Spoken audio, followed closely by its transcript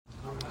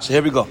So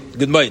here we go.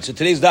 Good morning. So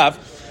today's daf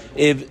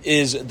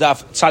is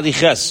daf Tzadi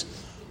Ches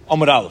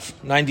Amud Aleph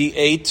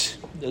 98.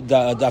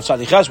 Daf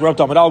Tzadi Ches. We're up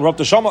to Amud Aleph. We're up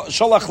to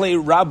Sholach Le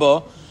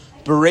Rabba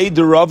Berei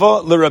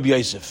Derava Le Rabbi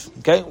Yosef.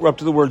 Okay, we're up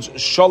to the words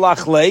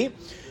Sholach Le,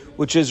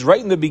 which is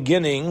right in the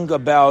beginning,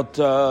 about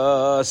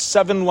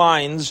 7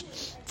 lines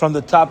from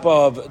the top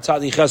of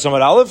Tzadi Ches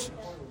Amud Aleph,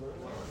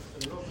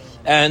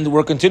 and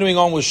we're continuing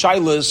on with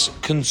Shilas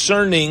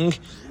concerning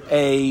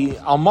a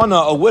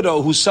almana, a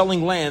widow who's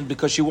selling land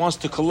because she wants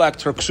to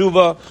collect her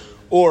ksuva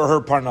or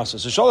her parnasa.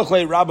 So Sholach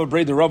Le Rabba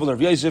Berei Derava Le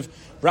Rabbi Yosef.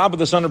 Rabba,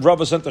 the son of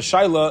Rabba, sent a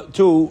shaila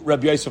to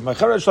Rabbi Yosef.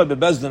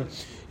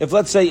 If,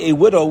 let's say, a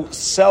widow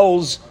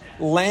sells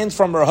land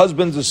from her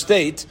husband's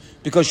estate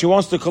because she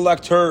wants to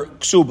collect her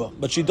ksuba,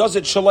 but she does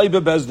it shalai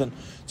bebezdin.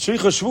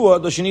 Tzricha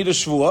shvua, does she need a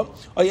shvua?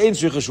 Ayin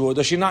tzricha shvua,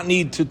 does she not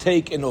need to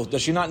take an oath?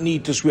 Does she not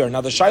need to swear?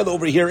 Now the shaila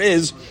over here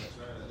is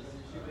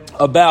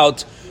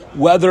about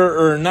whether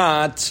or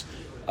not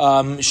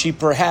she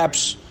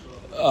perhaps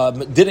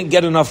didn't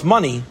get enough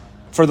money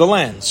for the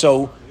land.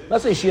 So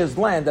let's say she has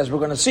land, as we're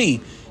going to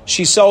see.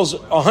 She sells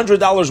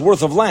 $100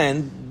 worth of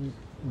land,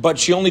 but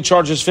she only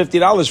charges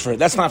 $50 for it.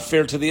 That's not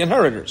fair to the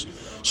inheritors.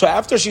 So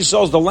after she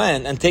sells the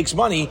land and takes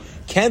money,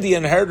 can the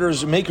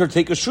inheritors make her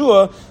take a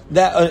shua,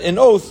 that an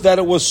oath that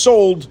it was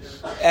sold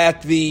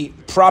at the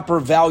proper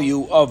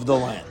value of the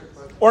land,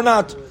 or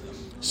not?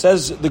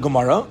 Says the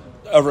Gemara,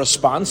 a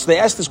response. They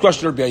asked this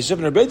question to Rabbi Yosef,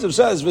 and Rabbi Yosef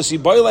says,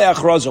 why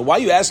are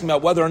you asking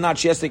about whether or not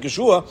she has to take a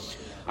shua?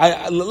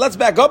 Let's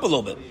back up a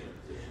little bit.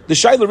 The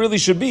shaila really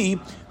should be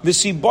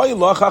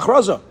v'siboylach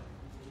achraza.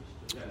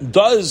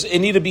 Does it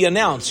need to be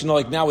announced? You know,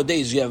 like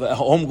nowadays, you have a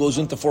home goes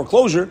into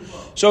foreclosure,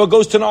 so it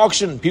goes to an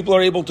auction. People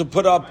are able to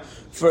put up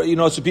for,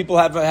 so people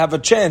have a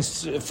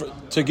chance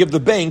to give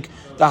the bank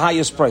the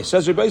highest price.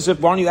 Says Rabbi Yosef,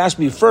 why don't you ask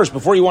me first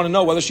before you want to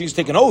know whether she's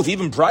taken oath?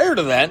 Even prior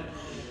to that,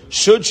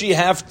 should she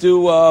have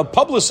to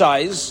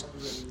publicize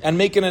and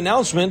make an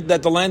announcement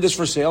that the land is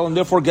for sale and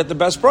therefore get the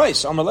best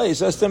price? Amalei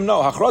says to him,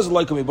 no. Hachraza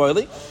like me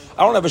boili.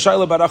 I don't have a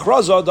shaila about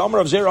Hachraza. The Amar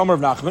of Zera, Amar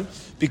of Nachman,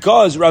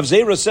 because Rav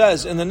Zera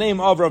says in the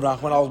name of Rav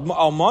Nachman,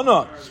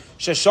 Almana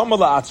sheshama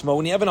la'atzma.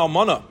 When you have an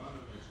almana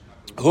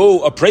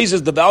who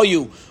appraises the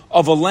value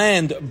of a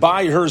land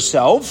by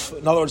herself,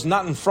 in other words,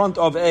 not in front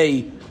of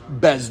a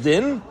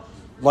bezdin,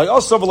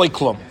 layasav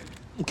leiklum.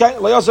 Okay,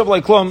 layasav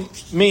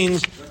leiklum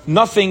means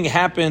nothing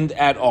happened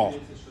at all.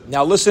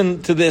 Now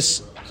listen to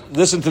this.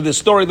 Listen to this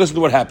story. Listen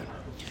to what happened.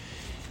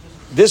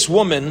 This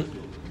woman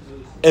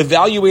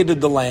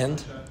evaluated the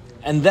land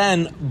and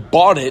then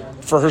bought it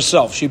for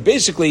herself. She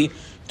basically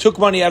took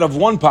money out of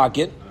one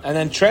pocket and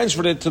then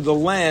transferred it to the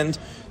land,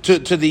 to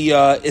the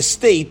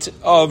estate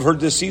of her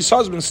deceased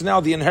husband. So now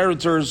the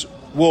inheritors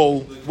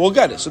will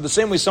get it. So the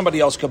same way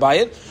somebody else could buy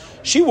it,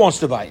 she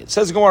wants to buy it.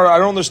 Says Gemara, I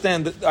don't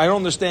understand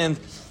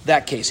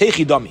that case. Hey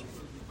chidami.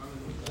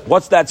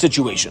 What's that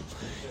situation?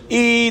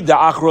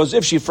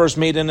 If she first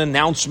made an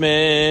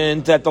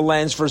announcement that the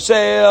land's for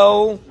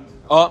sale,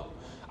 so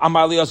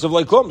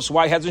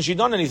why hasn't she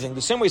done anything?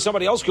 The same way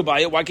somebody else could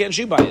buy it, why can't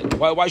she buy it?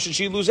 Why should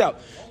she lose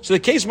out? So the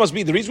case must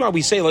be, the reason why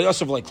we say that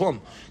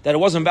it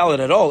wasn't valid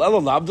at all,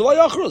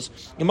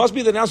 it must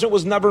be the announcement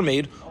was never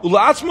made.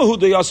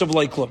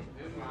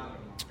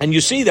 And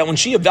you see that when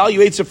she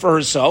evaluates it for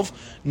herself,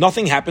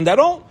 nothing happened at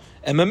all.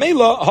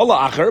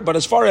 But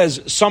as far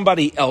as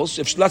somebody else,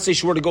 if let's say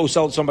she were to go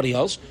sell it to somebody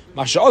else,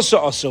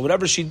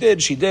 whatever she did,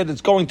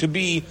 it's going to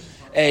be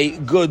a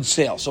good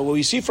sale. So what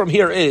we see from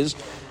here is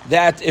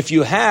that if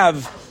you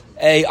have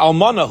a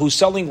almana who's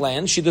selling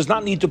land, she does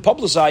not need to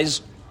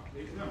publicize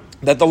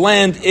that the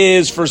land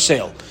is for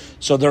sale.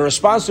 So the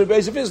response to Rabbi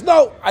Yosef is,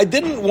 no, I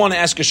didn't want to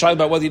ask a shayla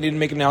about whether you need to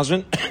make an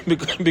announcement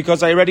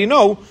because I already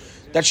know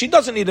that she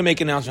doesn't need to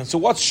make an announcement. So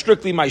what's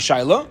strictly my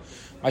shayla?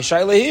 My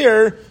shaila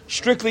here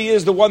strictly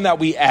is the one that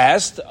we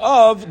asked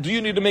of, do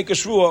you need to make a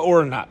shvua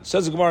or not?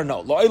 Says the Gemara,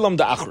 no. Lo'ilam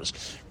da achros.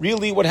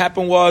 Really what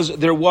happened was,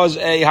 there was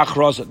a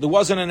hachraza. There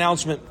was an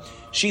announcement.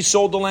 She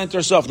sold the land to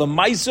herself. The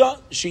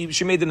maisa, she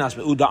made the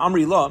announcement. Uda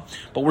amri la.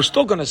 But we're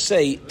still going to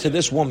say to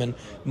this woman,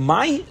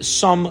 my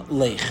sam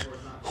lech.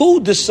 Who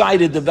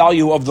decided the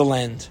value of the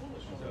land?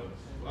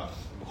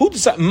 Who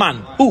decided?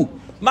 Man. Who?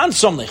 Man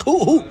sam lech.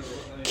 Who?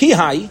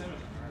 Kihai.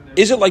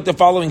 Is it like the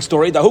following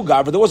story? There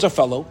was a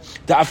fellow.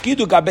 The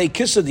afkidu gabe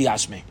kisa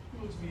diasme.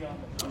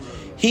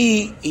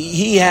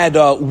 He had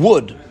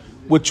wood,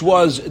 which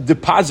was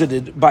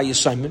deposited by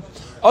Yisayman.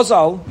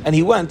 Azal, and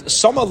he went.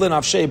 Sama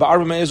linafshei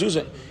ba'arba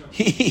me'ezuzah.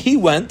 He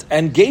went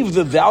and gave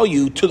the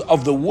value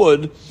of the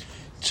wood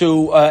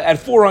to at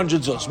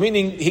 400 zuz,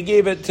 meaning he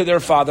gave it to their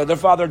father. Their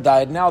father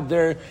died. Now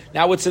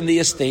it's in the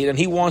estate, and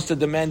he wants to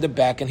demand it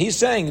back. And he's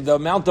saying the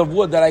amount of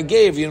wood that I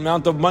gave, the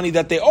amount of money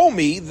that they owe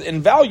me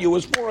in value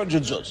is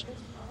 400 zuz.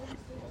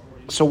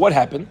 So what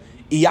happened?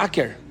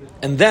 Iyaker,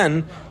 and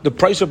then the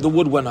price of the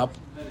wood went up.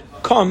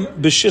 Come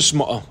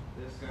b'shisma'a,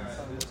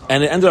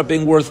 and it ended up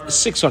being worth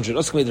 600.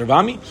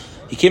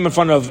 He came in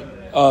front of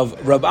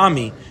Rab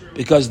Ami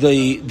because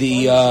the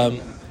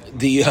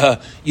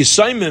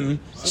Yisaimim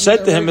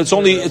said to him, it's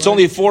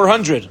only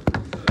 400.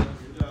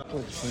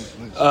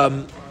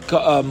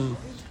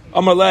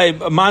 Amarlei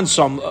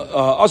mansam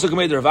also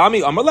commander of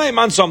Ami. Amarlei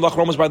mansamlach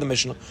Romans by the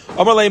Mishnah.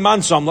 Amarlei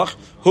mansamlach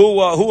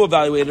who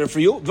evaluated it for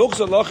you?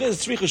 Vilchsalach is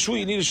tzricha shu.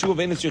 You need a shu of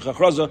tzricha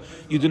chraza.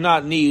 You do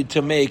not need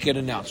to make an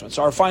announcement.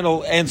 So our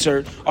final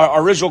answer,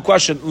 our original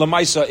question,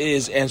 lamaisa,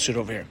 is answered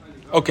over here.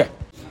 Okay,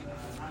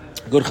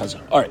 good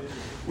chazar. All right,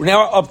 we're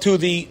now up to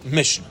the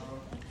Mishnah.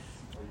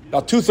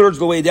 About 2/3 of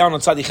the way down on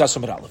Tzadi Ches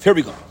Amud Aleph. Here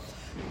we go.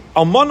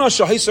 Almana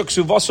shahisa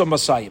ksuvasa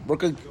masayim. We're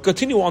going to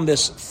continue on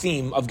this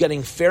theme of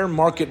getting fair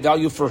market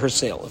value for her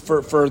sale,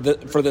 for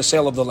the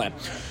sale of the lamb.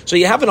 So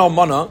you have an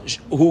almana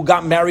who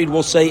got married,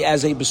 we'll say,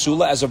 as a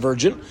basula, as a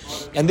virgin,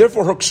 and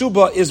therefore her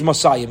ksuba is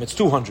masayim. It's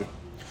 200.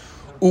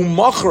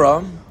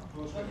 Umachra,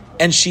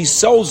 and she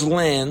sells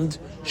land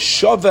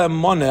shave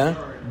mana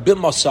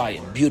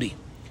b'masayim. Beauty.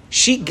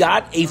 She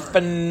got a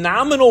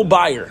phenomenal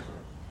buyer.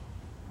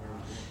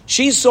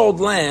 She sold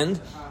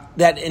land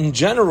that in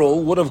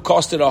general would have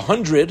costed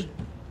 100,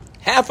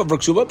 half of her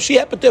ksuba. She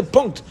happened to have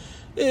punked.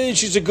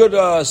 She's a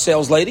good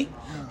sales lady.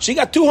 She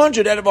got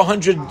 200 out of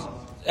 100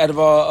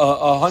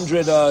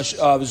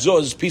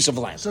 zuz piece of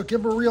land. So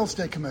give her real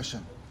estate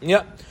commission.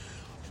 Yeah.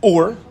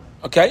 Or,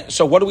 okay,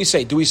 so what do we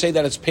say? Do we say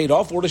that it's paid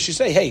off? Or does she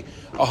say, hey,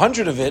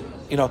 100 of it,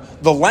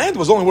 the land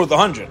was only worth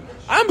 100.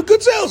 I'm a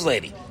good sales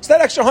lady. So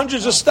that extra 100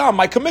 is a stam,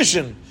 my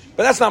commission.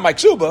 But that's not my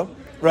ksuba,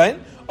 right?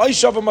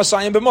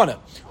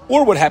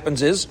 Or what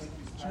happens is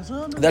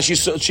that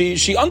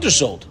she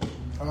undersold.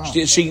 Oh.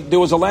 There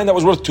was a land that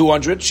was worth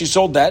 200. She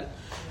sold that,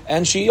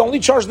 and she only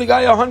charged the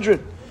guy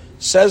 100.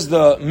 Says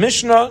the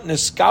Mishnah,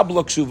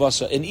 niskabla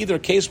ksuvasa. In either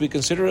case, we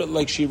consider it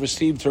like she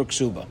received her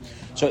ksuba.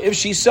 So if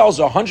she sells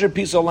 100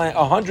 piece of land,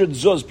 100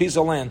 zuz piece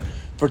of land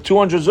for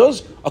 200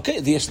 zuz, okay,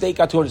 the estate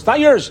got 200. It's not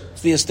yours;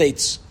 it's the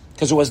estate's,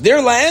 because it was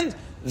their land.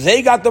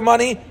 They got the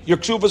money. Your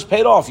ksuba's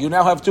paid off. You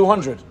now have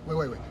 200.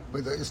 Wait.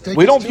 The estate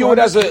we don't view it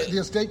as the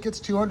estate gets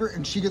 200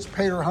 and she gets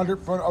paid her 100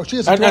 for. Oh, she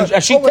has.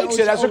 And she takes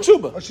it as her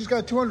ksuba. Oh, she's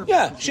got 200.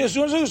 Yeah, she has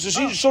 200.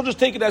 So she'll just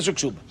take it as her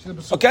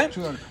ksuba. Okay.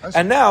 200.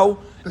 And now,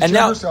 if she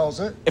undersells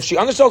it. If she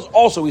undersells,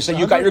 also we say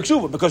you got your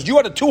ksuba because you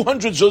had a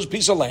 200 zuz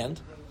piece of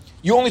land.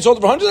 You only sold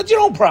it for 100. That's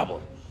your own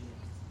problem.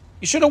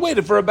 You should have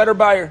waited for a better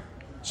buyer.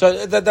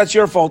 So that's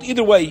your fault.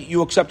 Either way,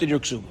 you accepted your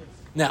ksuba.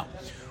 Now,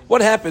 what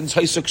happens?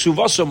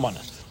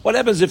 What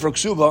happens if her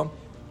ksuba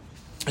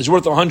is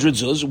worth 100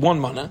 zuz, 1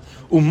 mana,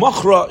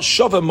 umachra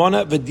shava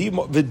mana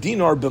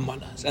v'dinar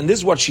b'mana. And this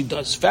is what she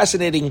does.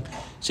 Fascinating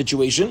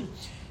situation.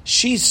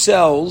 She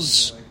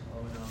sells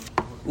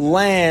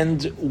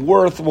land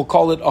worth, we'll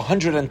call it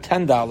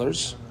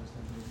 $110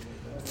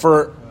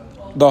 for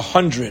the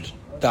 $100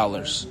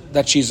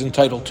 that she's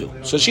entitled to.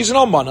 So she's an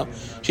almana.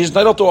 She's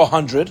entitled to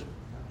 100,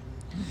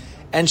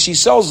 and she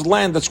sells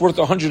land that's worth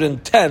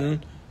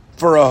 110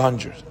 for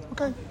 100.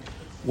 Okay.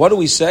 What do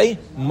we say?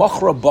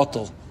 Machra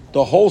batal.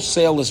 The whole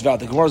sale is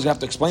valid. The Gemara is going to have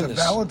to explain this.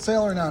 Is it a valid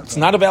sale or not? It's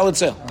not a valid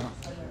sale.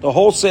 The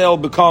whole sale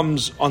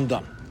becomes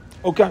undone.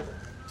 Okay.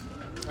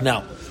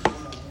 Now,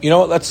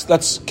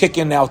 let's kick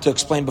in now to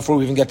explain before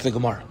we even get to the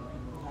Gemara.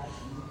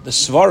 The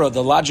svara,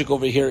 the logic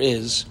over here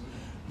is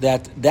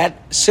that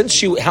since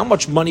how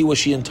much money was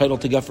she entitled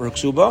to get for her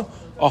ksuba?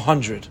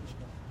 100.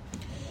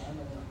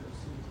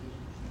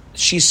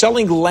 She's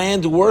selling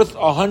land worth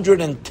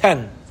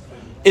 110.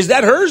 Is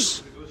that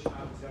hers?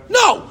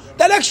 No.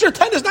 That extra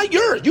 10 is not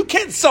yours. You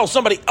can't sell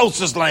somebody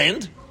else's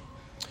land.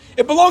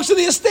 It belongs to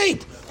the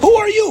estate. Who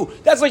are you?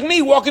 That's like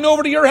me walking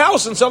over to your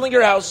house and selling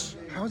your house.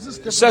 How is this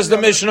different? Says the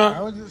Mishnah.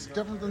 How is this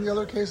different than the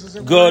other cases?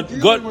 Good.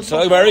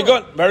 So very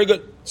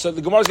good. So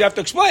the Gemara's going to have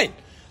to explain.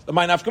 The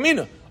Ma'inaf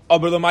Kamina.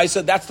 Aber the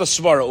Maisa, that's the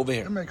svara over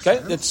here. That makes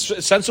sense. It's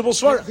a sensible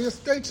svara. The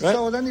estate should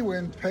sell it anyway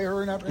and pay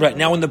her enough. Right.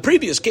 Now, in the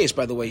previous case,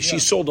 by the way, she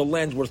sold a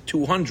land worth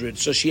 200,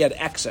 so she had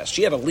access.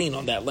 She had a lien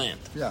on that land.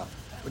 Yeah.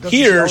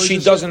 Here, she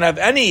doesn't have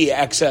any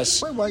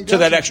access to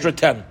that extra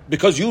 10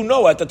 because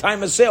at the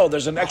time of sale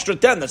there's an extra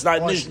 10 that's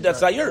not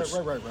yours.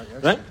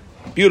 Right?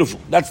 Beautiful.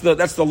 That's the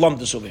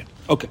lumdus over here.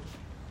 Okay.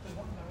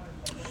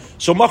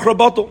 So machra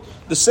batal,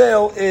 the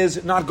sale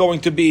is not going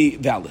to be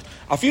valid.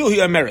 Afilu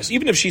hi ameris,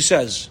 even if she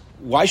says,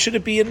 why should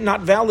it be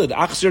not valid?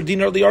 Achzer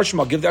dinar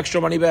liyarshma, give the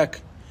extra money back.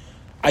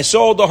 I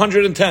sold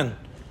 110,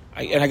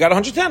 and I got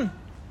 110.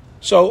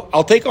 So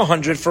I'll take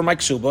 100 for my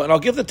ksuba, and I'll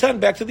give the 10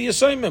 back to the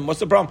assignment.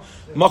 What's the problem?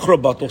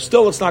 Machra batal.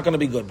 Still, it's not going to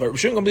be good. But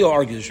Rishon Gamliel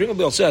argues. Rishon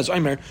Gamliel says,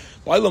 "Aimer,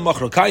 Laila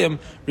machra kayim."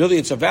 Really,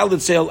 it's a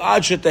valid sale.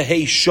 Ad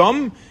shetehei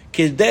sham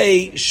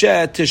kidei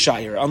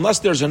shetishayir. Unless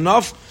there's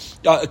enough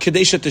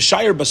kidei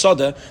shetishayir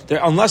basada,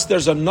 unless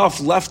there's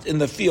enough left in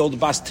the field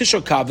bas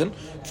tisha kavin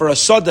for a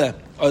sada.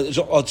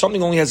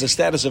 Something only has the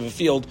status of a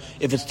field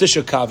if it's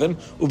tisha kavin.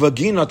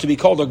 Uvagina, to be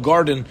called a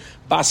garden,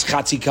 bas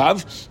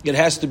chatzikav, it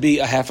has to be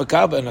a half a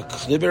kav, and a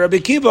chlibe Rabbi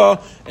Kiva,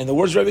 and the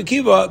words Rabbi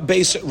Kiva,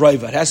 base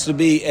raiva. It has to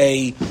be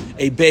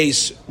a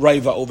base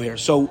raiva over here.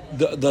 So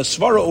the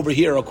svara over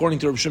here, according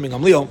to Rabbi Shimon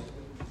Gamliel,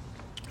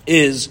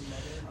 is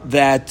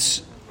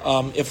that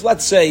if,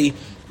 let's say,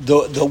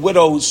 the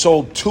widow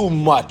sold too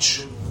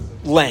much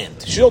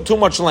land, she sold too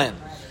much land,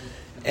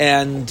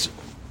 and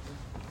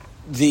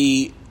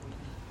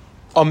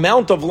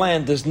amount of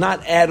land does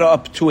not add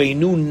up to a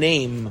new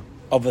name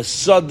of a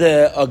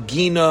sadeh, a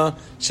gina,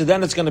 so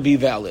then it's going to be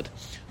valid.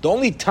 The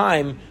only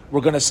time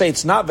we're going to say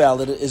it's not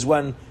valid is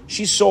when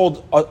she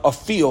sold a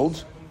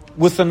field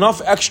with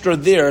enough extra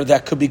there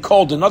that could be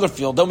called another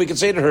field. Then we can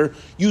say to her,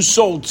 you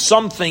sold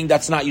something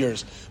that's not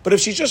yours. But if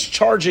she's just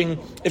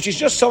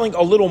selling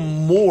a little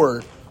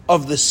more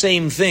of the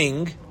same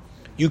thing,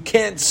 you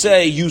can't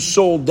say you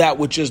sold that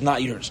which is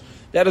not yours.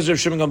 That is Rav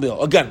Shimon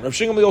Gamliel. Again, Rav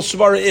Shimon Gamliel's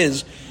svara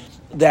is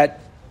that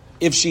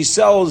if she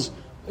sells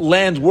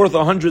land worth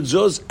 100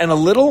 zuz and a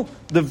little,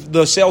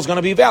 the sale's going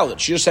to be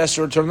valid. She just has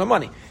to return the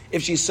money.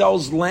 If she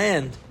sells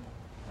land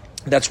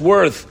that's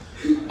worth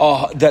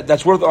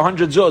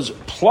 100 zuz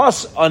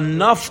plus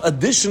enough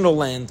additional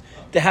land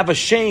to have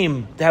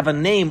a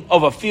name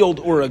of a field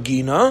or a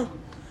gina,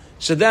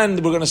 so then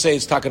we're going to say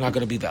it's not going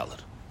to be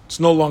valid. It's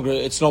no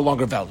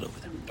longer valid over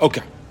there.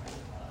 Okay,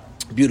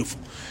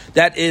 beautiful.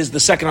 That is the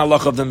second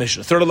halacha of the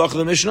Mishnah. Third halacha of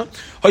the Mishnah: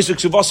 if the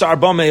ksuba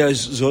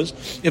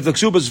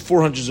is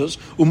 400 zuz,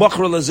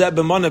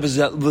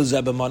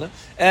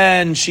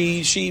 and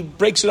she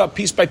breaks it up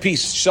piece by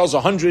piece. She sells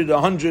 100.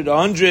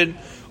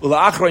 The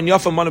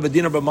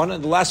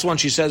last one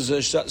she says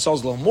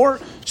sells a little more.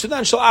 So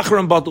then shel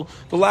achron batul.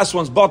 The last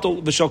one's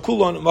batul b'shel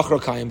kulon machar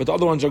kayim, but the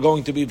other ones are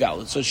going to be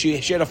valid. So she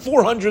had a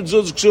 400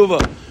 zuz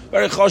ksuba,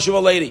 very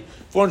chashuva lady,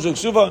 400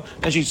 ksuba,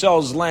 and she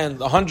sells land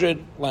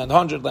 100, land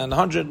 100,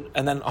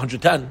 and then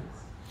 110.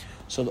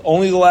 So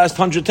only the last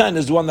 110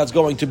 is the one that's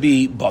going to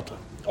be batul.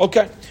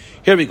 Okay.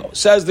 Here we go.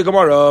 Says the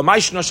Gemara, why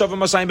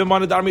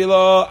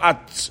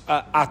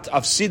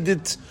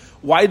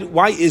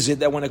is it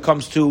that when it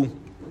comes to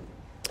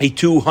a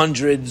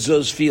 200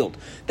 zuz field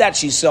that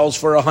she sells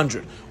for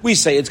 100, we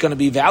say it's going to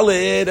be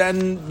valid,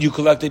 and you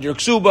collected your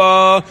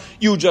ksuba,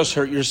 you just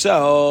hurt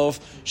yourself.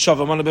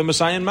 Shavamana ben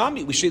Masai and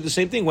Mami. We say the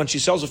same thing when she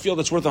sells a field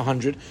that's worth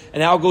 100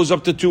 and now it goes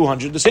up to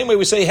 200. The same way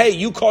we say, hey,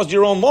 you caused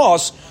your own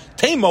loss.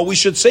 Temo, we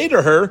should say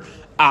to her,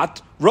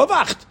 at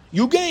ravacht,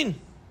 you gain.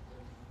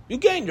 You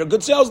gain. You're a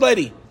good sales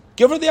lady.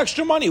 Give her the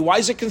extra money. Why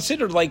is it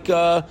considered like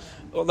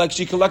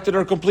she collected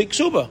her complete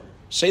ksuba?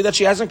 Say that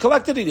she hasn't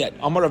collected it yet.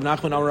 Amar Rav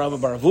Nachman, Amar Rabba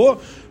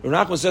Baravua.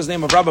 Rav Nachman says the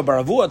name of Rabba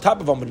Baravua, top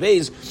of Amud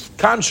Beis.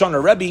 Kan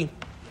Shana Rebbe.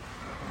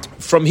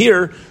 From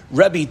here,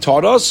 Rebbe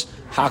taught us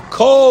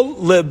Hakol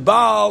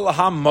lebal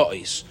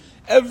hamois.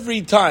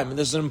 Every time, and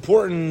there's an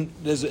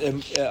important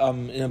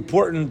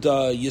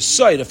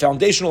yesod, a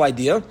foundational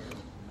idea,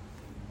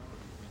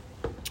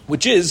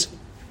 which is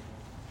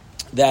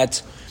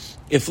that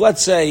if,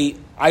 let's say,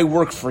 I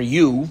work for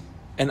you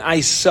and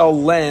I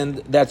sell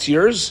land that's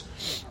yours,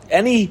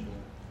 any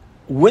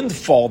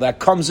windfall that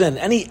comes in,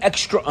 any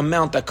extra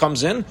amount that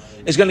comes in,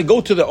 is going to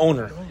go to the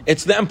owner.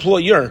 It's the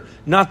employer,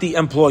 not the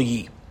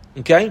employee.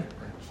 Okay?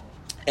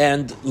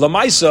 And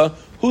Lamaisa,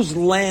 whose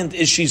land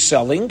is she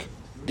selling?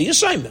 The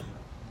assignment.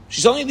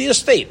 She's selling the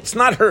estate. It's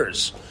not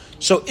hers.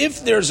 So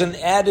if there's an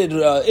added,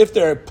 if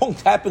their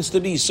punkt happens to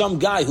be some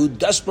guy who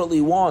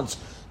desperately wants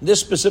this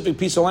specific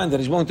piece of land that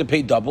he's willing to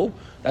pay double,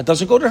 that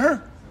doesn't go to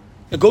her.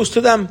 It goes to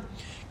them.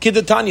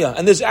 Kidatanya,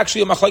 and there's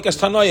actually a machlekes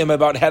tanoim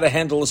about how to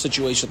handle a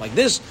situation like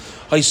this.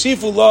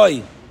 Haisifu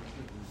loy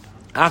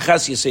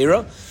achas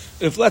yisera.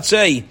 If, let's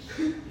say,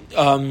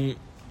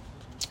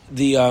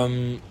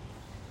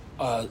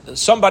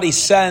 somebody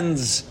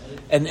sends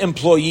an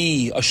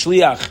employee, a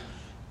shliach,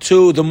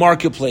 to the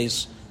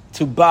marketplace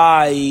to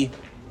buy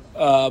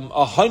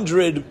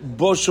 100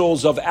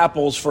 bushels of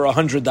apples for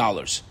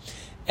 $100,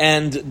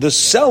 and the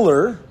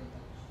seller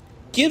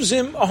gives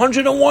him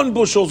 101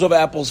 bushels of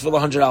apples for the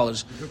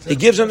 $100. He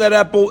gives him that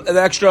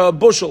extra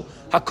bushel.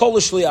 Hakol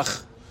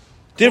shliach.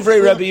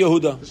 Divrei Rabbi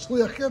Yehuda. The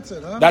shliach gets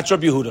it, huh? That's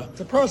Rabbi Yehuda.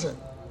 It's a present.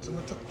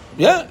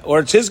 Yeah, or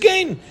it's his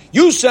gain.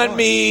 You sent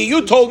me,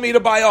 you told me to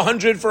buy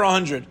 100 for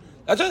 100.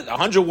 That's it,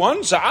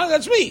 101? So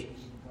that's me.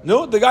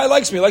 No, the guy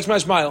likes me, likes my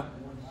smile.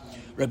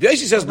 Rabbi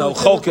Yossi says, no,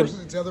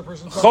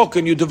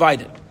 Cholkin, you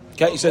divide it.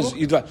 Okay, he says,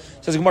 you divide.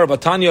 Says Gemara,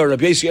 Batanya,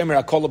 Rabbi Yossi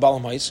Emer, Akol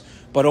Balamais.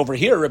 But over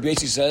here, Rabbi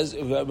Yossi says,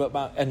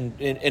 and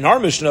in our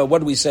Mishnah, what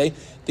do we say?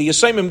 The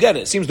Yisayimim get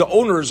it. It seems the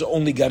owners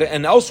only get it.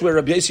 And elsewhere,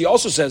 Rabbi Yossi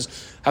also says,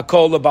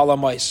 Hakol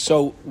Balamais.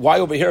 So why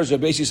over here is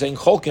Rabbi Yossi saying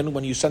Cholkin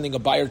when you're sending a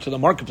buyer to the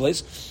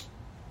marketplace?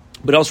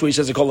 But elsewhere he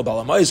says Hakol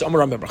Balamais. Amar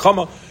Ram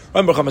Berchama.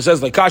 Ram Berchama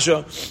says like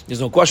Kasha.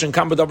 There's no question.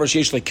 Kan b'davar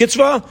sheish like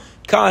kitzva.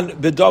 Kan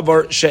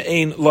b'davar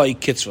she'ein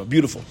like kitzva.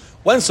 Beautiful.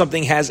 When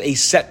something has a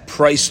set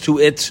price to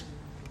it,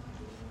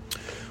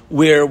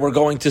 where we're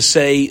going to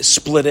say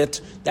split it,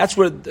 that's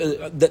where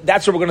we're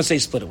going to say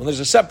split it. When there's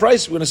a set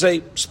price, we're going to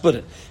say split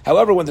it.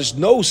 However, when there's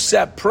no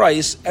set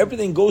price,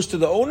 everything goes to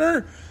the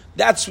owner.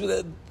 Then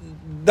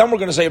we're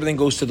going to say everything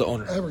goes to the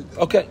owner. Everything.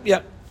 Okay,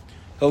 yeah.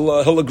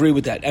 He'll agree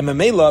with that. And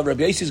Mamela,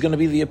 Rabbi Yossi is going to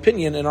be the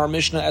opinion in our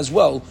Mishnah as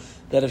well,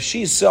 that if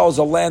she sells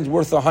a land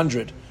worth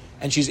 100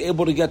 and she's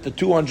able to get the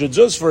 200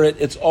 zuz for it,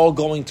 it's all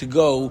going to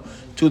go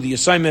to the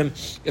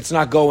assignment. It's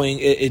not going,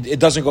 it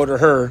doesn't go to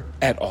her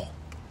at all.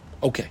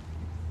 Okay.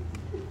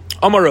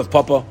 Amar Rav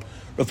Papa.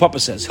 Rav Papa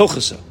says,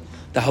 Hilchasa,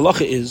 the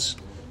halacha is,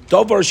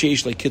 Davar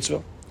sheish like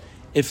kitzvah.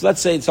 If,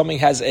 let's say, something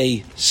has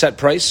a set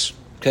price,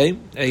 Okay,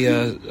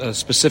 a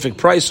specific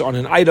price on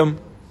an item.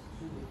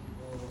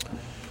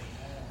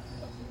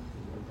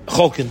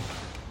 Cholkin,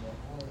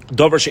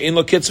 dover she'ein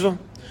lo kitzva,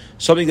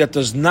 something that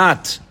does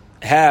not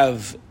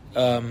have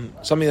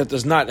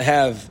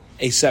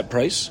a set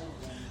price.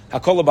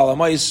 Hakol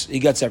balamais, he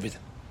gets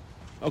everything.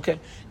 Okay.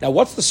 Now,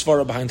 what's the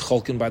svara behind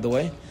Cholkin? By the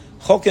way,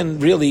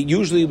 Cholkin really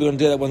usually we're going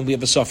to do that when we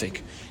have a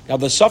suffix. Now,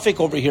 the suffix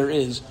over here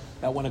is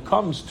that when it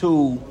comes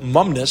to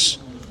mumnus,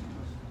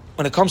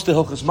 when it comes to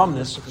hilchos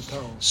mumnus,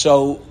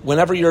 so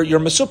whenever you're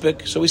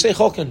mesupik, so we say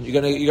Cholkin,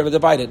 you're gonna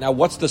divide it. Now,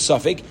 what's the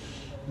suffix?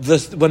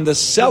 When the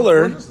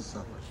seller,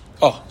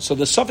 so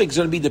the suffix is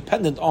going to be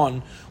dependent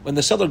on when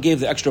the seller gave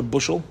the extra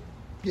bushel.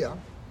 Yeah.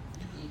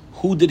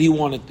 Who did he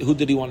want it? Who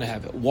did he want to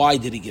have it? Why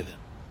did he give it?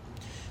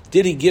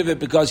 Did he give it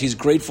because he's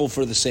grateful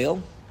for the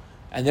sale,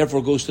 and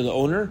therefore goes to the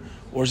owner,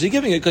 or is he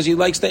giving it because he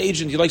likes the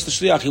agent, he likes the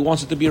shliach, he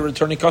wants it to be a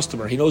returning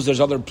customer? He knows there's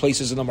other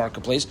places in the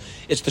marketplace.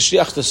 It's the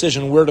shliach's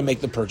decision where to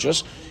make the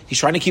purchase. He's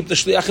trying to keep the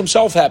shliach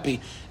himself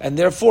happy, and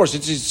therefore,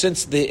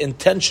 since the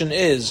intention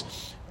is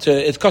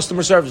it's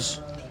customer service.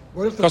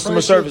 What if the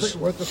Customer service.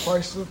 What if the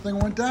price of the thing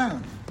went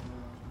down?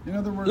 In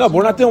other words, No, but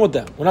we're not dealing with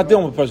that. We're not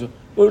dealing with price.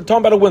 We're talking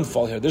about a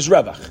windfall here. There's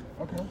revach.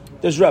 Okay.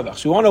 There's revach.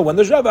 So you want to know when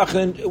there's revach,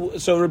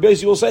 and so Rabbi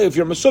Yossi will say if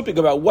you're masupik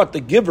about what the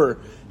giver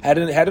had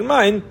in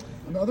mind.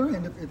 On the other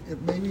hand, if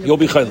maybe You'll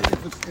be chaylik.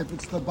 if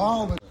it's the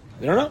baal that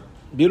You don't know.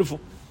 Beautiful.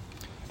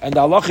 And the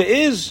halacha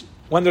is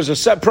when there's a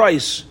set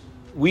price,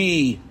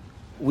 we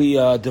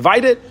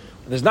divide it.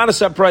 When there's not a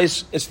set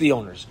price, it's the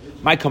owners.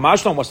 My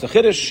kamashlan, what's the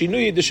chiddush?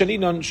 Shinui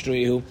d'shaninon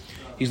shtrihu.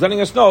 He's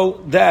letting us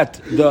know that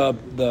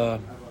the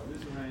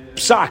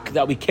psak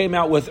that we came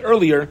out with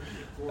earlier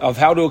of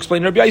how to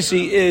explain Rabbi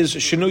Yossi is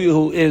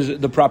Shinuyahu is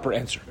the proper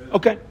answer.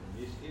 Okay.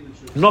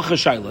 Nocha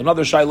Shaila,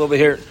 another Shaila over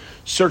here,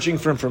 searching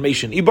for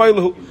information.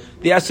 Ibaylahu,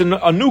 they asked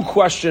a new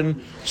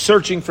question,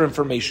 searching for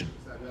information.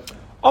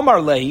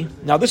 Amar Lei,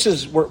 now this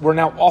is, we're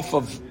now off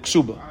of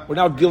Ksuba. We're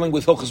now dealing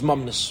with Hilchas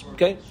Mamnus,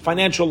 okay?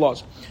 Financial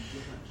laws.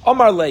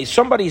 Amar Lei,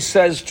 somebody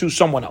says to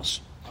someone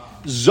else,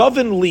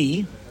 Zavin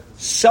Li,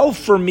 sell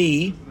for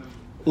me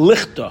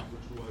lichta.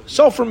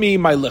 Sell for me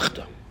my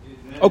lichta.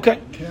 Okay.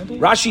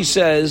 Rashi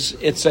says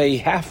it's a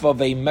half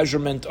of a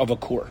measurement of a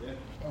core.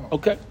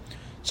 Okay.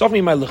 Sell for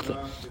me my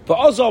lichta.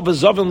 Va'azal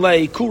b'zavin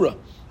lei kura.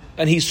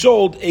 And he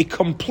sold a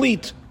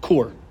complete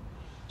core.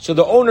 So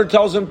the owner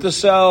tells him to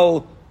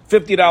sell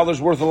 $50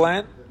 worth of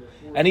land,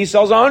 and he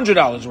sells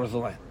 $100 worth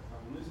of land.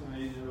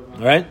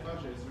 All right?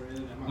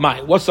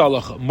 What's the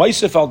halacha?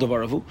 Ma'isef al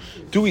davaravu.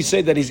 Do we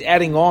say that he's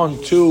adding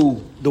on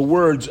to the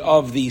words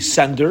of the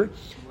sender?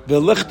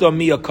 V'lichta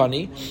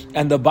miyakani.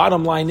 And the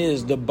bottom line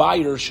is the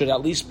buyer should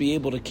at least be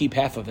able to keep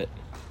half of it,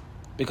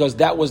 because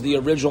that was the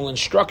original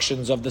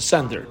instructions of the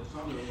sender.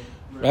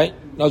 Right?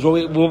 Now, what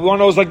we want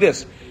to know is like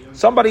this.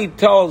 Somebody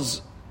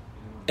tells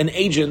an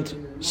agent,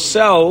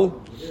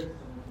 sell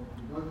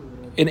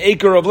an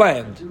acre of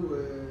land.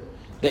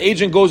 The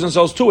agent goes and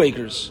sells 2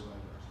 acres.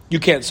 You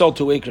can't sell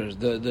 2 acres.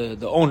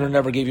 The owner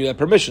never gave you that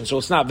permission, so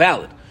it's not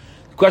valid.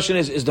 The question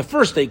is the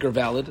first acre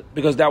valid?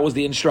 Because that was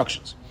the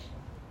instructions.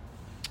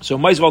 So,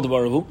 Maizval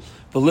Devaravu,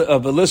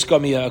 Veliska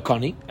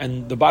Miyakani,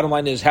 and the bottom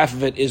line is half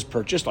of it is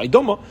purchased.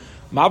 Aidoma,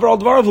 Mavar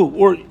Devaravu,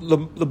 or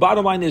the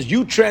bottom line is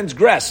you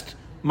transgressed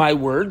my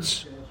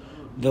words.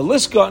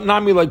 Veliska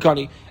Nami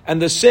Laikani,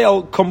 and the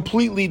sale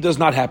completely does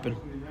not happen.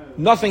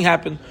 Nothing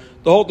happened.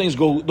 The whole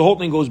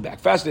thing goes back.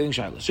 Fascinating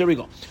Shilas. Here we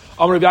go.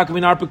 Rav Yaakov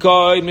ben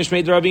Arpakai,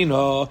 Mishmei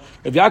Ravina.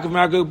 Rav Yaakov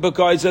ben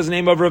Arpakai says the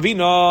name of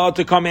Ravina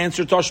to come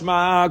answer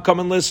Toshma,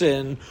 come and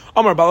listen.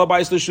 Amar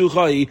Balabayis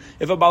l'shuchai.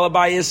 If a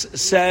Balabayis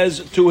says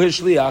to his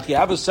shliach, you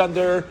have a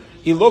sender,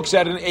 he looks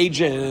at an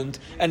agent,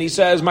 and he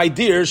says, my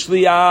dear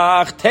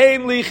shliach,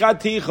 tein li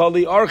chaticha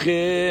li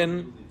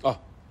archin. Oh,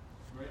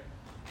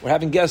 we're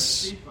having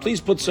guests. Please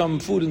put some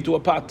food into a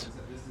pot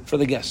for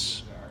the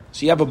guests.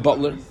 So you have a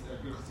butler,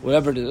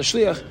 whatever it is, a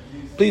shliach,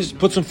 please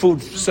put some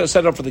food, set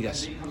it up for the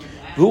guests.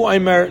 Hu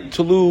Aimer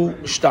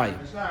Tulu Shtayim.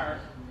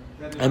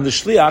 And the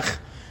shliach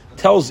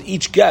tells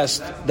each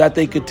guest that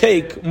they could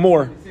take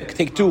more. They could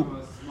take 2.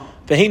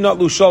 Vehinat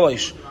Lu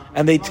Shalish.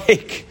 And they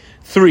take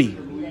 3.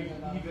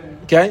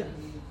 Okay?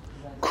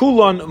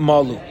 Kulan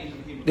Malu.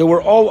 They were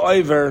all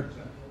over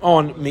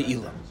on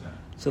Me'ilah.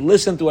 So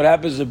listen to what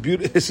happens.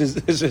 This is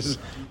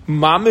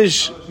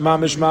mamish,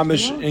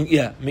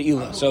 yeah,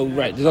 Me'ilah. So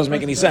right, this doesn't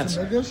make any sense.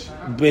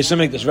 Based on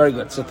this, very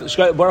good. So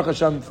Baruch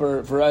Hashem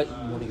for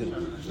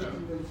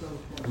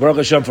Baruch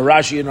Hashem for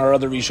Rashi and our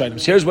other Rishayim.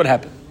 Here's what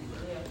happened.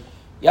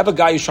 You have a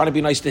guy who's trying to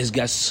be nice to his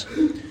guests.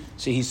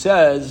 So he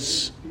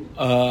says,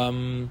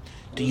 do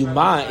you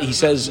mind? He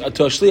says to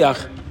a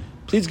shliach,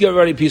 please give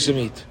everybody a piece of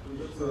meat.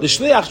 The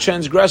shliach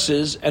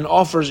transgresses and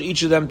offers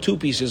each of them 2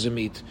 pieces of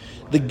meat.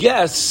 The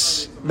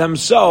guests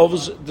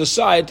themselves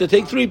decide to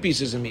take 3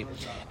 pieces of meat.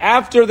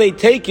 After they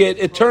take it,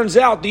 it turns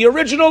out the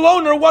original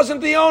owner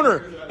wasn't the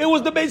owner. It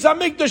was the Beis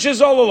HaMikdash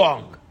all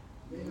along.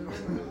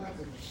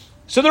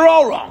 So they're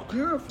all wrong.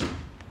 Beautiful.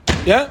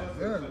 Yeah?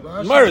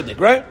 Rashi,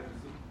 right?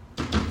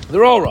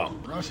 They're all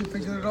wrong. Rashi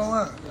figured it all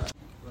out.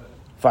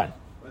 Fine.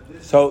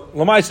 So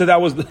Lamai said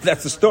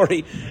that's the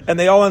story, and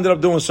they all ended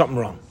up doing something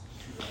wrong.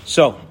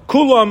 So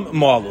Kulam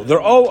Malu, they're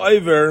all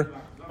over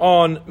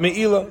on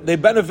Me'ila. They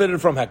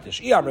benefited from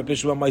Hektish.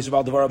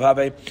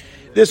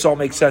 This all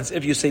makes sense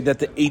if you say that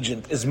the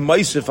agent is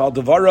Maisif al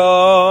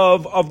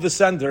Devarav of the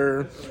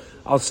sender.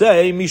 I'll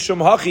say Mishum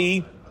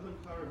Hachi.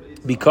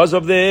 Because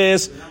of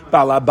this,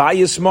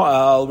 Balabayis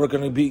Ma'al, we're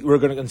going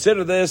to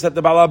consider this that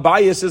the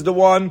Balabayis is the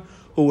one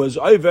who was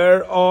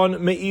over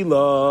on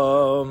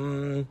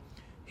Me'ila.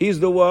 He's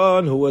the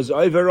one who was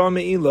over on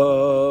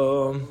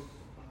Me'ila.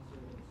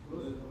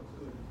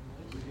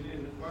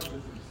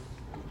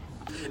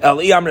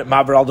 If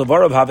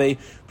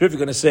you're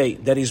going to say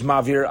that he's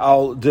Mavir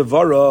al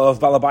Devarav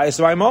Balabayis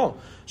Ma'al.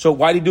 So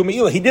why did he do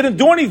Me'ila? He didn't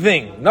do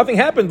anything. Nothing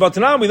happened. But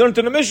now we learned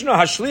in the Mishnah,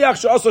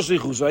 Hashliach she'asa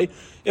shlichusay.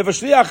 If a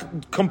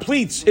shliach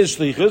completes his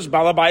shlichus,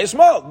 balabayis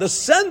mal. The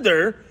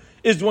sender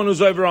is the one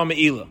who's over on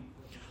Me'ila.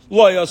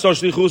 Lo yasa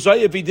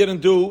shlichusay. If he did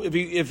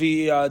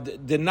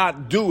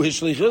not do his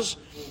shlichus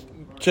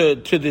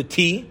to the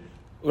T,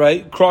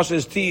 right? Cross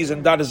his T's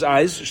and dot his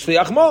I's,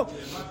 shliach mal.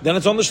 Then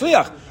it's on the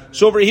shliach.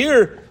 So over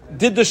here,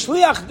 did the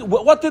shliach?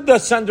 What did the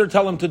sender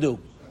tell him to do?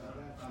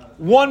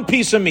 One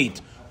piece of meat.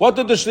 What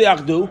did the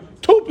shliach do?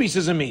 2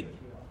 pieces of meat.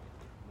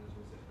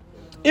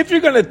 If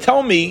you're going to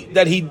tell me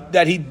that he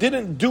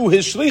didn't do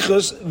his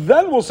shlichus,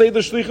 then we'll say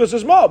the shlichus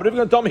is mal. But if you're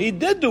going to tell me he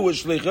did do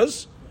his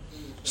shlichus,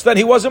 so then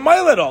he wasn't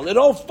mal at all. It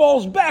all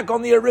falls back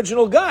on the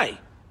original guy.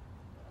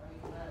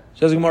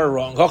 Says Gemara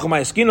wrong.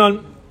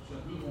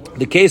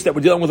 The case that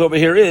we're dealing with over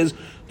here is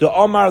the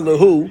Omar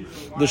Lahu,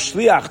 the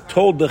shliach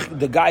told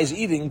the guys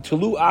eating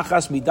Tulu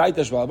achas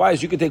midaitash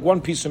balabayas. You could take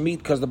 1 piece of meat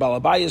because the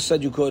balabayas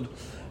said you could.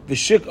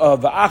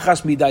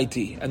 V'achas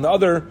midaiti, and the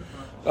other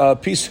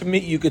piece of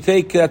meat you could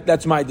take.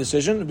 That's my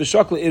decision.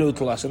 V'shakla inu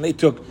talas, and they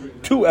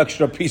took 2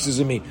 extra pieces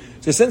of meat.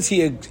 So since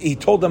he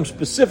told them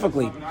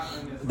specifically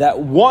that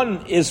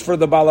 1 is for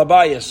the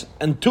balabayas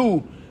and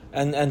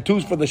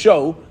 2's for the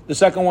show, the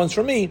second one's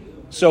for me.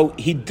 So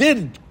he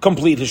did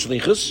complete his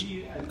shlichus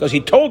because he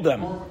told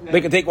them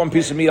they could take 1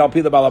 piece of meat. I'll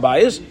pay the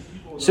balabayas.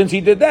 Since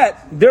he did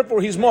that,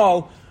 therefore he's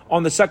mal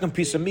on the second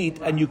piece of meat,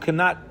 and you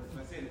cannot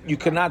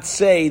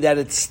say that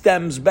it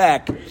stems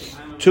back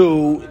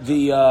to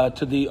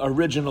the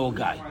original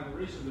guy.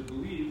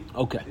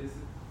 Okay.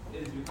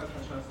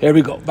 Here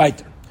we go.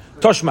 Weiter.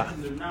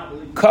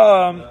 Toshma.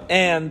 Come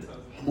and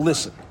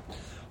listen.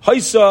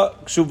 Haisa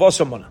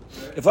ksuvasa mana.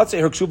 If let's say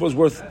her ksuva is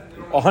worth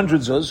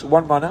 100 zuz,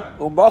 1 mana,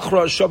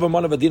 ubachra shava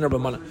mana v'dinar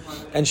b'mana,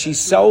 and she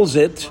sells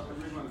it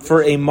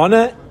for a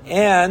mana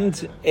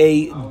and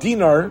a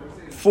dinar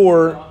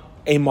for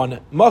a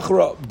mana.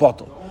 Machra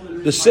bottle.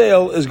 The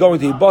sale is going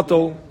to be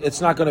bottle.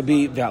 It's not going to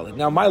be valid.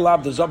 Now, my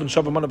lab, the zav and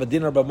shava mana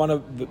v'dinar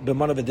b'mana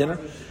v'dinar.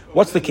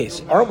 What's the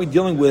case? Aren't we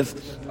dealing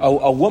with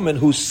a woman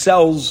who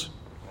sells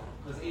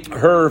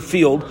her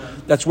field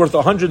that's worth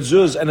 100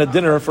 zuz and a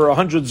dinner for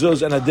 100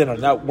 zuz and a dinner?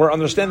 Now, we're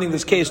understanding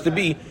this case to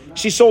be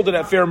she sold it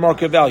at fair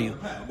market value.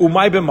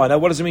 Umay b'mana.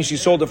 What does it mean? She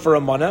sold it for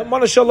a mana.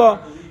 Mana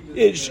shala.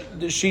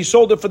 She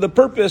sold it for the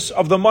purpose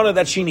of the mana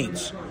that she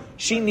needs.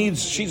 She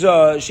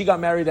got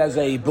married as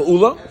a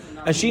ba'ula,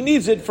 and she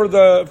needs it for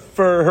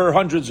her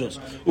 100 zuz.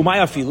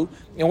 Umay afilu.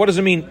 And what does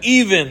it mean?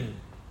 Even.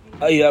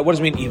 What does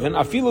it mean even?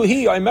 Afilu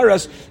hi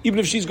aimeres. Even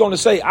if she's going to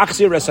say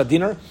achzir es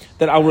dinar,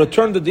 that I'll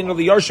return the dinar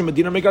the yarshim a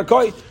dinar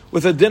megarkoi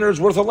with a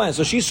dinar's worth of land.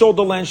 So she sold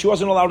the land. She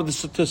wasn't allowed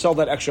to sell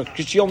that extra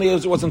because she only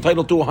was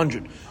entitled to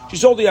 100. She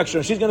sold the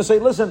extra. She's going to say,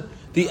 listen,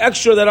 the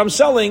extra that I'm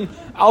selling,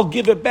 I'll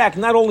give it back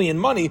not only in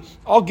money,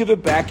 I'll give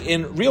it back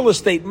in real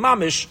estate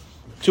mamish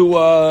to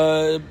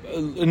the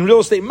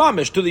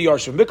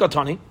yarshim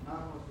vikatani.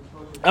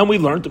 And we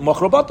learned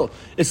Machra Batal.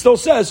 It still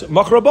says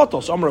Machra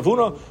Batal. So Rav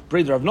Huna,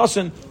 Breder Rav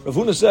Nosson. Rav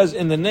Huna says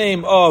in the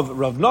name of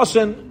Rav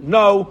Nosson,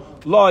 no,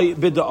 Loi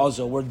Bidda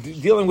Azo. We're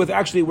dealing with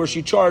actually where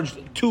she charged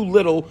too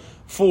little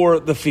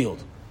for the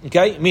field.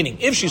 Okay? Meaning,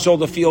 if she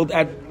sold the field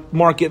at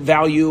market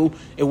value,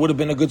 it would have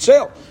been a good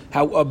sale.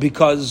 How?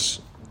 Because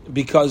a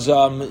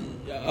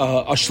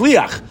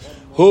shliach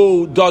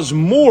who does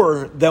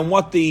more than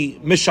what the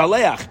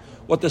mishaleach,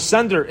 what the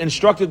sender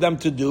instructed them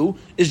to do,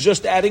 is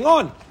just adding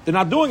on. They're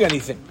not doing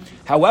anything.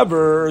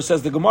 However,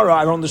 says the Gemara,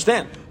 I don't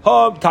understand.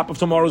 Top of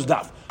tomorrow's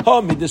daf.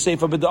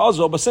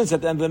 But since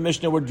at the end of the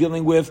Mishnah we're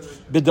dealing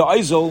with bidda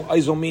aizol,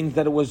 aizol means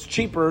that it was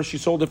cheaper. She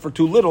sold it for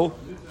too little,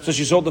 so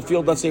she sold the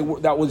field. Let's say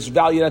that was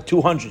valued at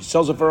 200. She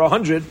sells it for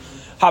 100.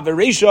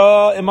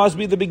 Haveresha, it must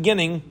be the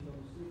beginning.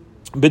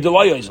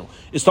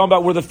 It's talking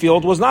about where the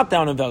field was not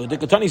down in value.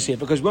 Dikatani see it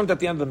because we learned at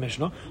the end of the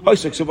Mishnah.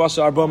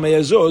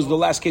 The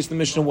last case the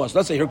Mishnah was.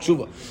 Let's say her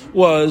ksuva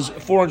was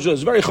 400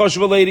 zuz. Very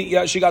choshev lady.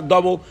 Yeah, she got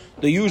double.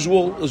 The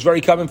usual was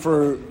very common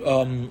for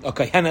a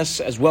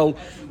kahenes as well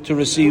to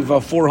receive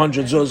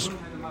 400 zuz.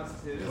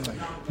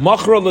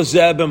 Machra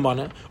lezeh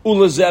b'mana,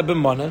 ulezeh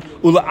b'mana,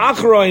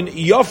 ula'achroin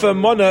yofe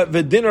mana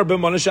v'dinar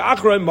b'mana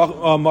she'achroin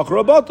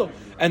machra bato.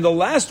 And the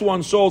last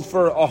one sold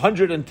for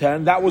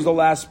 110. That was the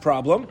last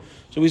problem.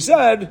 So we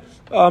said,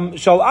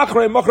 shal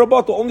achroin machra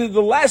bato. Only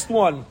the last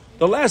one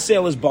the last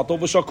sale is batal,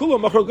 v'shakula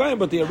machar gayim,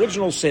 but the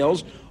original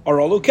sales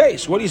are all okay.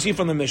 So what do you see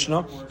from the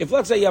Mishnah? If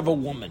let's say you have a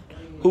woman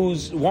who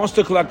wants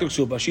to collect the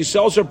ksuba, she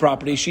sells her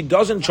property, she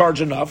doesn't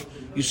charge enough,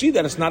 you see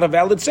that it's not a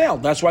valid sale.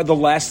 That's why the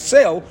last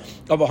sale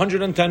of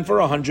 110 for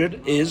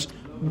 100 is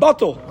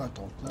batal.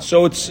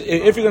 So it's,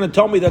 if you're going to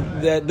tell me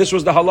that this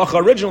was the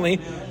halacha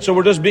originally, so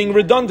we're just being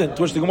redundant,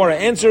 to which the Gemara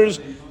answers,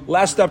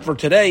 last step for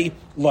today,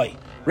 lay.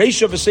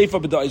 Reisha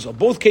v'seifa b'da'izal.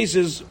 Both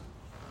cases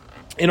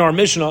in our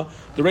Mishnah,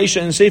 the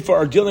Reisha and Seifa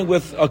are dealing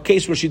with a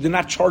case where she did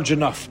not charge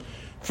enough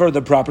for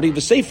the property.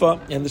 The Seifa,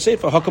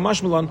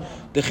 Hakamash Milan,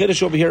 the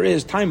Chiddush over here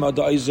is Taima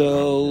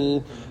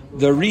da'izal.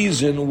 The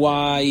reason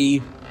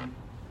why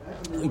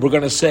we're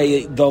going to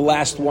say the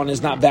last one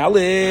is not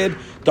valid,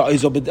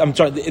 I'm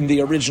sorry, in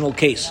the original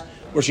case,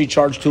 where she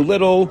charged too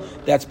little,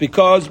 that's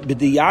because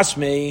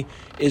b'diyasme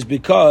is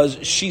because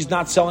she's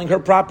not selling her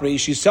property,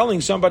 she's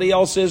selling somebody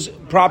else's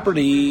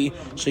property,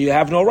 so you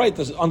have no right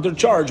to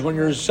undercharge when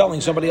you're selling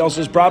somebody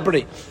else's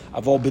property.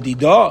 Avol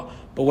b'didah,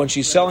 but when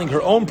she's selling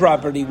her own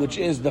property, which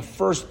is the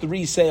first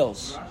three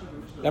sales,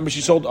 remember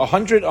she sold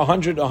 100,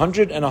 100,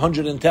 100, and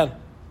 110.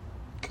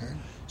 Okay.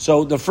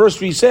 So the first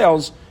three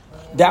sales,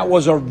 that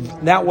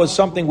was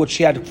something which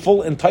she had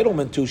full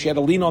entitlement to. She had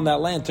a lien on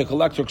that land to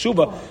collect her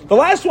ksuba. The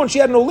last one she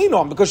had no lien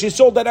on because she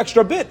sold that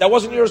extra bit. That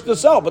wasn't yours to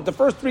sell. But the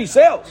first three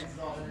sales,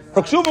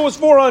 her ksuba was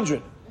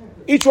 400.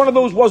 Each one of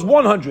those was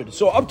 100.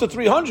 So up to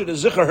 300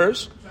 is zikr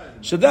hers.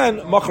 So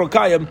then machar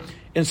kayim,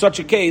 in such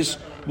a case,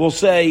 we'll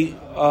say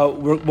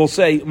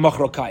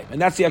machar kayim,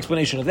 and that's the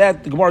explanation of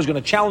that. The Gemara is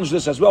going to challenge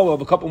this as well. We'll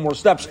have a couple more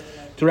steps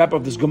to wrap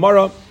up this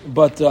Gemara,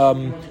 but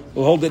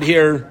we'll hold it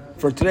here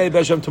for today.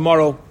 Beshem,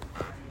 tomorrow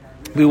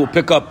we will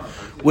pick up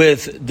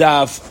with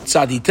Daf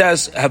Tzadi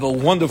Tes. Have a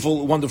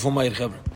wonderful, wonderful Ma'ir Chevra.